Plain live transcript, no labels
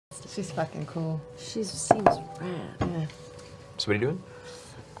She's fucking cool. She seems rad. Yeah. So what are you doing?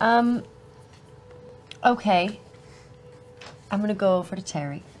 Okay. I'm gonna go over to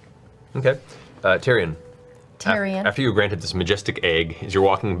Tary. Okay. Tyrion. Tyrion. After you're granted this majestic egg, as you're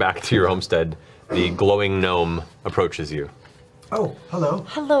walking back to your homestead, the glowing gnome approaches you. Oh, hello.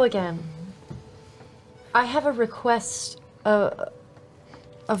 Hello again. I have a request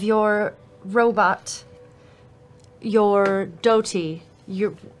of your robot, your Doty.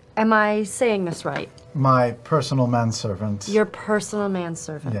 Am I saying this right? My personal manservant. Your personal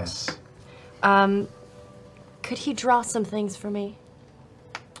manservant. Yes. Could he draw some things for me?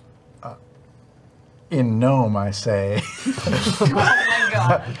 In gnome, I say. Oh my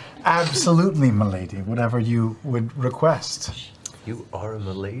god. Absolutely, milady. Whatever you would request. You are a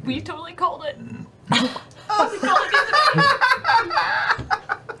milady. We totally called it.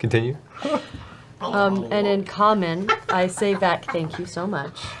 Continue. And in common, I say back, thank you so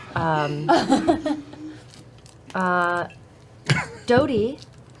much. Doty,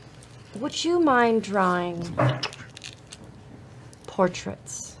 would you mind drawing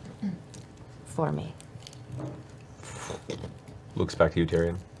portraits for me? Looks back to you,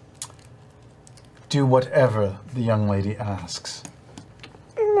 Tyrion. Do whatever the young lady asks.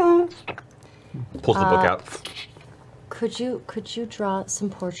 Pulls the book out. Could you draw some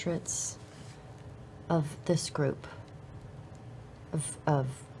portraits of this group?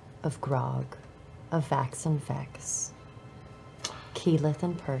 Of Grog, of Vax and Vex, Keyleth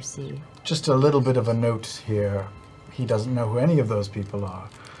and Percy. Just a little bit of a note here. He doesn't know who any of those people are.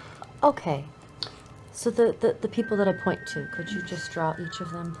 Okay. So the people that I point to, could you just draw each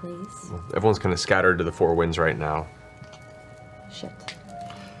of them, please? Everyone's kind of scattered to the four winds right now. Shit.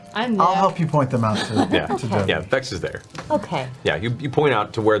 I'm there. I'll help you point them out to, Yeah, to Debbie. yeah. Vex is there. Okay. Yeah, you point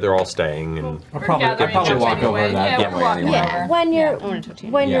out to where they're all staying, and I'll probably walk over that Yeah, we're walking anyway. Yeah, when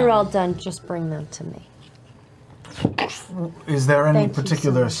you're Yeah. all done, just bring them to me. Is there any Thank you so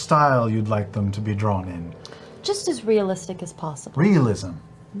particular much. style you'd like them to be drawn in? Just as realistic as possible. Realism.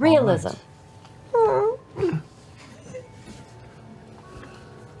 Realism. all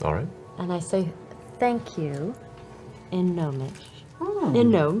right. And I say thank you in Gnomish. In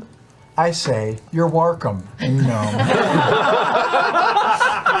Gnome. I say, you're welcome in gnome.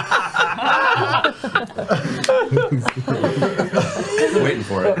 Waiting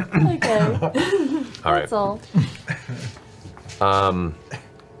for it. Okay. All right. That's all.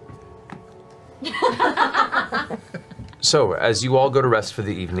 So, as you all go to rest for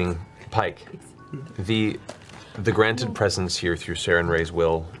the evening, Pike, the granted presence here through Saren Ray's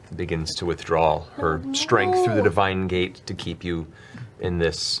will begins to withdraw her strength through the divine gate to keep you in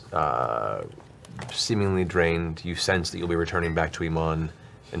this seemingly drained. You sense that you'll be returning back to Iman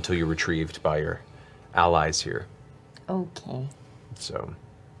until you're retrieved by your allies here. Okay. So,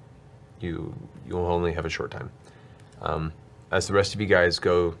 you'll only have a short time. As the rest of you guys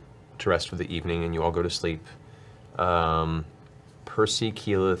go to rest for the evening and you all go to sleep, Percy,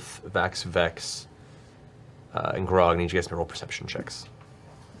 Keyleth, Vax, Vex, and Grog, I need you guys to roll perception checks.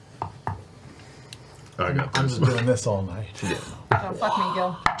 I got I'm this. just doing this all night. Don't fuck me,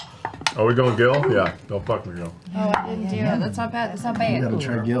 Gil. Are we going Gil? Yeah, don't fuck me, Gil. Oh, I didn't do it. That's not bad. That's not bad. Gotta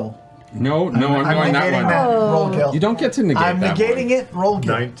try Gil. No, I'm going that negating one. Roll Gil. You don't get to negate I'm that negating one. it. Roll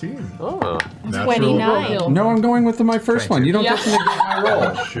Gil. 19. Oh. Natural 29. No, I'm going with my first one. You don't get to negate my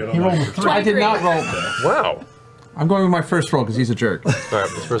roll. Shit on He rolled my- a 3. I did not roll. Wow. I'm going with my first roll because he's a jerk. All right,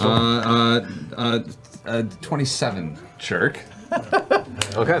 this first one. 27. Jerk.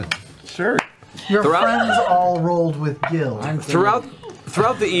 Okay. Sure. Your Throughout- friends all rolled with Gil. Throughout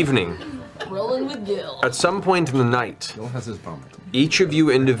the evening, Rolling with Gil. at some point in the night, Bill has his moment. each of you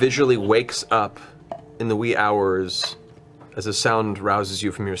individually wakes up in the wee hours as a sound rouses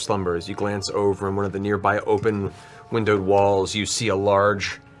you from your slumbers. You glance over and one of the nearby open windowed walls, you see a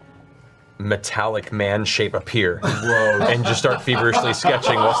large metallic man shape appear. Whoa. And just start feverishly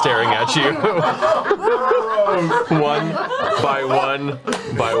sketching while staring at you. One by one,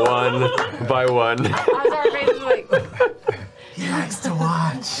 by one, by one. Our face is like, He likes to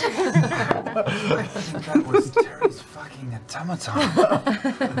watch. That was Tary's fucking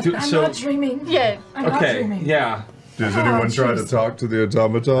automaton. Dude, so, dreaming. Yeah. okay, yeah. Does anyone try to talk to the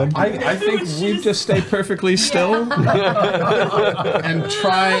automaton? I think we just stay perfectly still and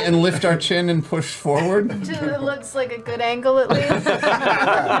try and lift our chin and push forward. It looks like a good angle at least.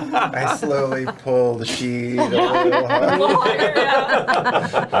 I slowly pull the sheet a little hard.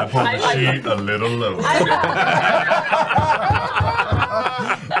 I pulled the sheet a little low.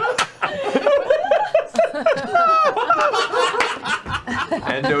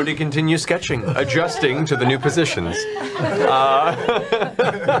 And Dodie everybody continues sketching, adjusting to the new positions.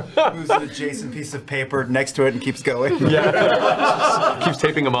 Moves an adjacent piece of paper next to it and keeps going. Yeah. Keeps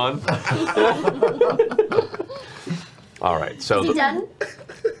taping them on. All right, so Is he done?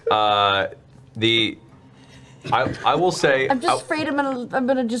 I will say I'm just afraid I'm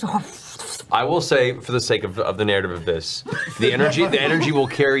gonna just. I will say, for the sake of the narrative of this, the energy will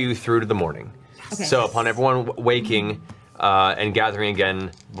carry you through to the morning. Okay. So upon everyone waking and gathering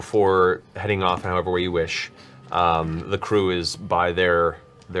again before heading off, however way you wish, the crew is by their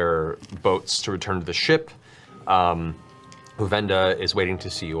boats to return to the ship. Uvenda is waiting to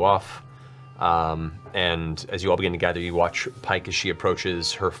see you off. And as you all begin to gather, you watch Pike as she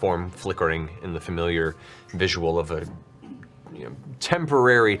approaches, her form flickering in the familiar visual of a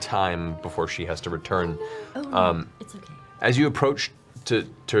temporary time before she has to return. Oh, it's okay. As you approach to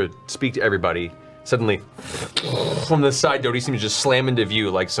speak to everybody, suddenly from the side, Doty seems to just slam into view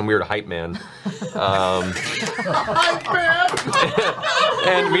like some weird hype man.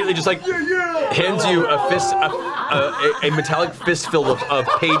 And immediately just like hands you a fist, a metallic fist filled of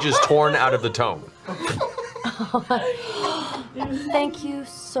pages torn out of the tome. Thank you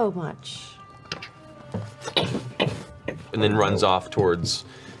so much. And then runs off towards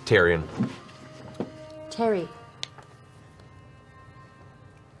Tary. Tary.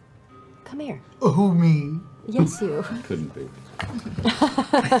 Come here. Who, me? Yes, you. Couldn't be.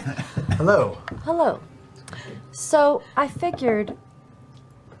 Hello. Hello. So I figured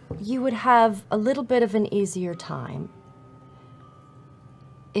you would have a little bit of an easier time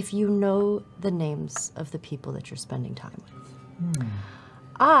if you know the names of the people that you're spending time with.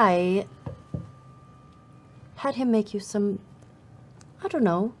 I had him make you some, I don't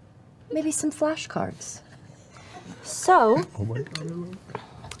know, maybe some flashcards. So,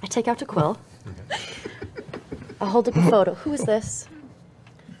 I take out a quill. I hold up a photo. Who is this?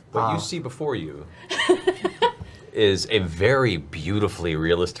 What you see before you is a very beautifully,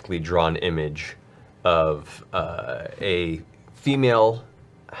 realistically drawn image of a female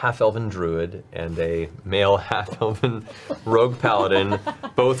half-elven druid and a male half-elven rogue paladin,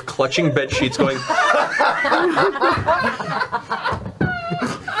 both clutching bed sheets going...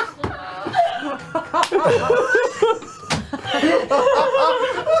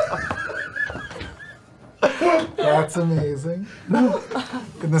 That's amazing.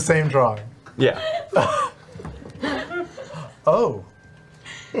 In the same drawing. Yeah. Oh.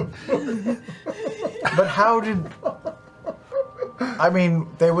 But how did... I mean,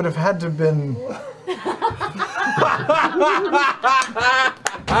 they would have had to have been...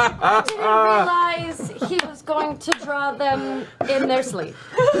 I didn't realize he was going to draw them in their sleep.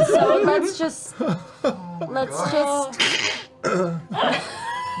 So let's just...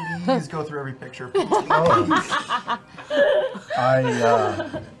 Please go through every picture.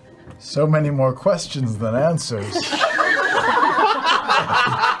 So many more questions than answers.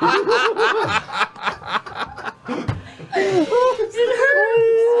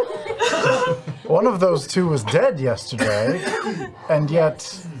 One of those two was dead yesterday, and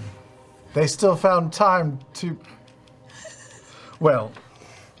yet they still found time to... Well,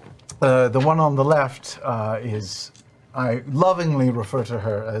 the one on the left is... I lovingly refer to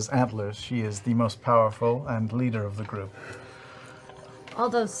her as Antlers. She is the most powerful and leader of the group. All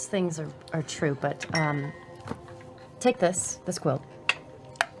those things are true, but take this quilt.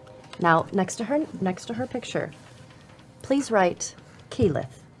 Now, next to her picture, please write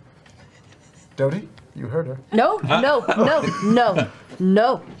Keyleth. Doty, you heard her. No.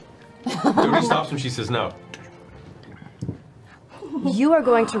 Doty stops when she says no. You are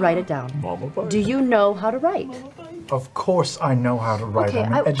going to write it down. Do you know how to write? Of course I know how to write. Okay,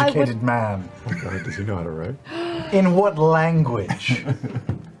 I'm an educated man. Does he know how to write? In what language?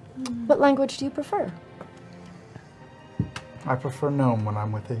 What language do you prefer? I prefer gnome when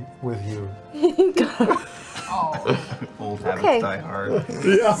I'm with you. Old habits Okay. die hard.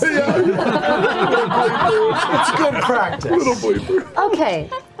 It's good practice. Okay.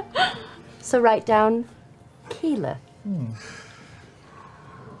 So write down Keyleth.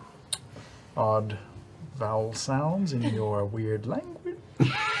 Odd vowel sounds in your weird language.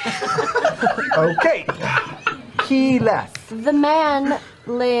 Okay. Keyleth. The man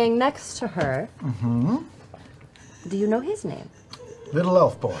laying next to her. Do you know his name? Little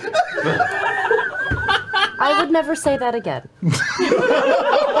elf boy. I would never say that again.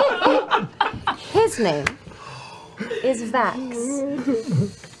 His name is Vax.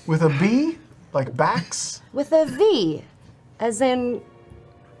 With a B? Like Bax? With a V, as in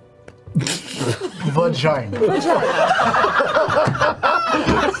Vagina.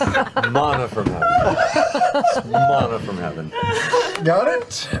 Mana from heaven. Mana from heaven. Got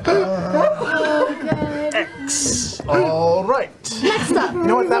it? X. All right. Next up. You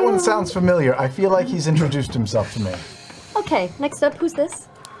know what? That one sounds familiar. I feel like he's introduced himself to me. Okay, next up, who's this?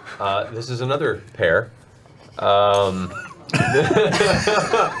 This is another pair.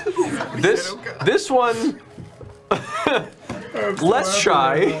 This one, less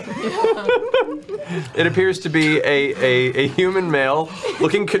shy. It appears to be a human male,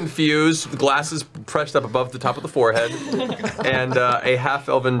 looking confused, with glasses pressed up above the top of the forehead, and a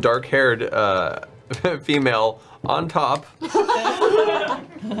half-elven, dark-haired female on top,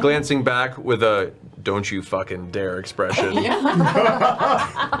 glancing back with a "don't you fucking dare" expression.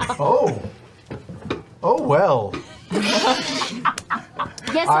 Oh. Oh, well. Yes,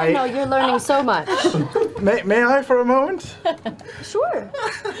 I know, you're learning so much. May I for a moment? Sure.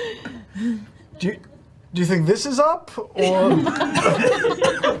 Do you think this is up, or?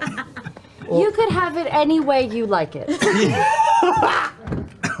 You could have it any way you like it.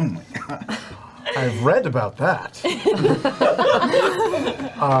 I've read about that.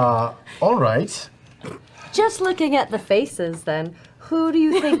 All right. Just looking at the faces, then, who do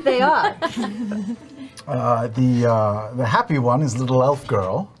you think they are? The happy one is little elf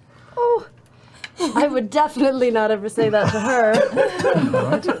girl. Oh, I would definitely not ever say that to her.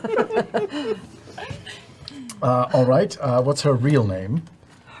 All right. What's her real name?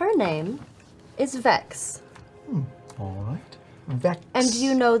 Her name is Vex. All right. Vex. And do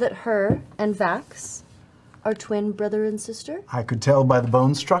you know that her and Vax are twin brother and sister? I could tell by the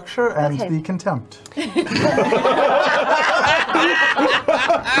bone structure and Okay. the contempt.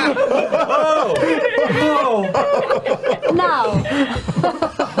 Now,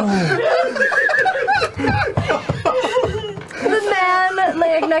 the man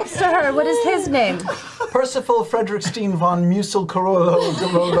laying next to her, what is his name? Percival Frederickstein von Musel Carollo III.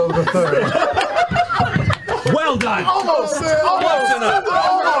 Well done. Almost.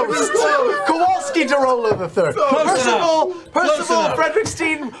 Kowalski Derolo III. Percival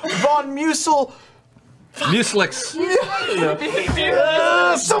Frederickstein von Musel. Muslix.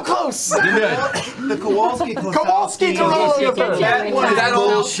 So close. You did. The Kowalski Derolo III. That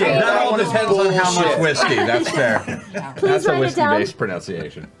bullshit. That all depends on how much whiskey. That's fair. That's a write it down. whiskey-based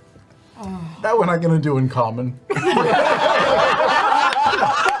pronunciation. That one I'm gonna do in common.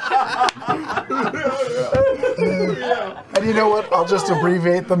 And you know what? I'll just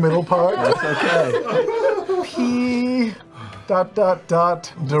abbreviate the middle part. That's okay. P.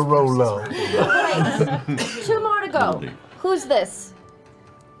 Derolo. Wait, 2 more to go. Who's this?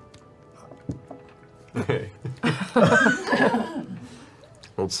 Okay.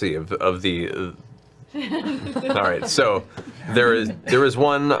 Let's see of the. All right, so there is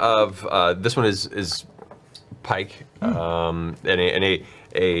one of this one is Pike, in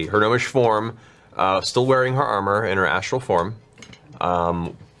a her gnomish form, still wearing her armor in her astral form,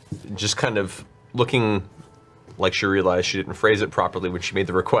 just kind of looking like she realized she didn't phrase it properly when she made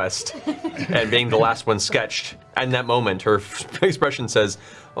the request, and being the last one sketched. And in that moment, her expression says,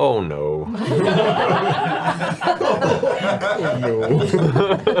 "Oh no."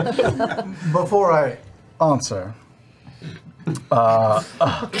 Before I answer,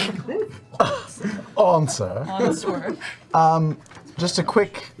 just a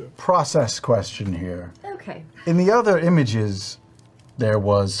quick process question here. Okay. In the other images, there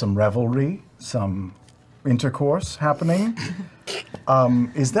was some revelry, some intercourse happening.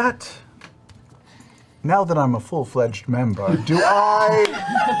 Is that, now that I'm a full-fledged member, do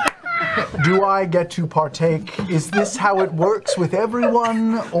I get to partake? Is this how it works with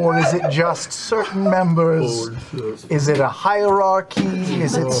everyone, or is it just certain members? Is it a hierarchy?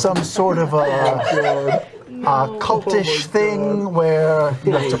 Is it some sort of a cultish thing where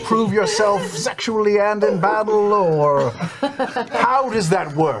you have to prove yourself sexually and in battle, or how does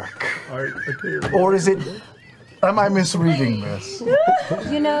that work? Or is it, am I misreading this?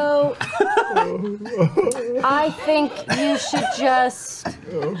 You know, I think you should just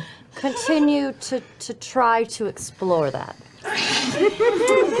continue to try to explore that. Because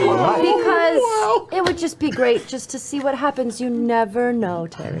it would just be great just to see what happens. You never know,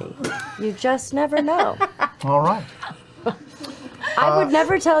 Tary. You just never know. All right. I would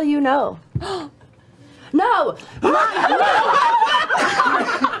never tell you no. No! Let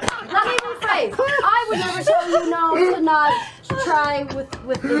me rephrase. I would never tell you no to not try with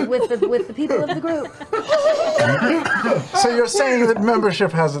the people of the group. So you're saying that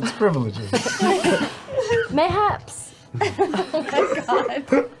membership has its privileges? Mayhaps. Oh my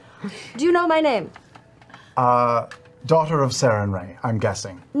God. Do you know my name? Daughter of Saren Ray, I'm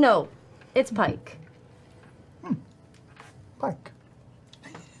guessing. No, it's Pike. Pike.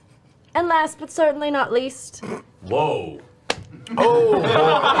 And last but certainly not least, Whoa.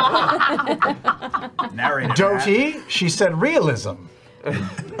 Narrated. Doty, she said realism.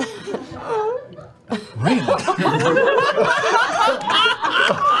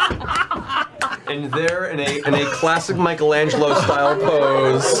 And there, in a classic Michelangelo-style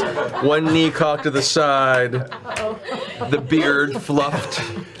pose, one knee cocked to the side, the beard fluffed,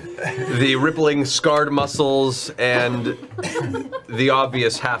 the rippling scarred muscles, and the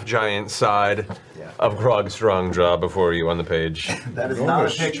obvious half-giant side of Grog Strongjaw before you on the page. That is not a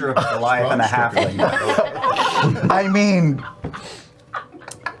picture of a Goliath and a halfling. I mean,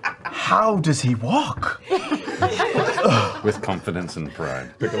 how does he walk? With confidence and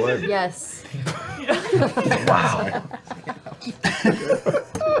pride. Pick a leg. yes. Wow.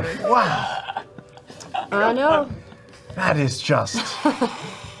 Wow. I know. That is just.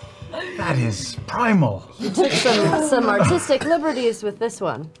 That is primal. Took some artistic liberties with this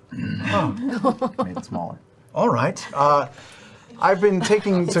one. Made it smaller. All right. I've been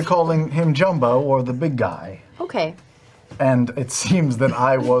taking to calling him Jumbo or the big guy, Okay. and it seems that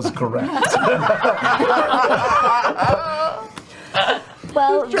I was correct.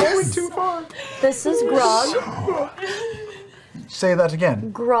 Well, this is Grog. Say that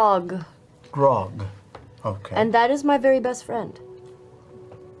again. Grog. Grog. Okay. And that is my very best friend.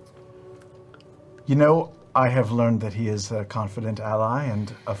 You know, I have learned that he is a confident ally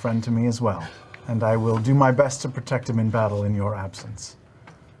and a friend to me as well. And I will do my best to protect him in battle in your absence.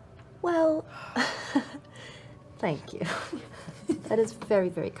 Well, thank you. That is very,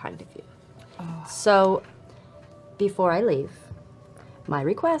 very kind of you. So, before I leave, my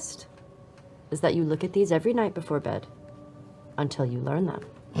request is that you look at these every night before bed until you learn them.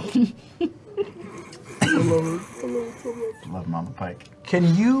 Love Mama Pike.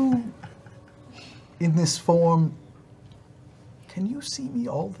 Can you, in this form, can you see me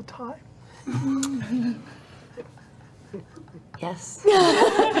all the time? Yes.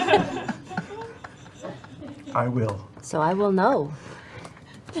 I will. So I will know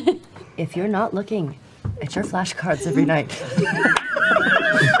if you're not looking at your flashcards every night.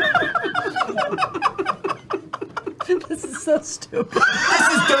 This is so stupid. This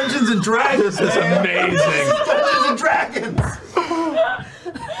is Dungeons and Dragons. This is amazing. Dungeons and Dragons.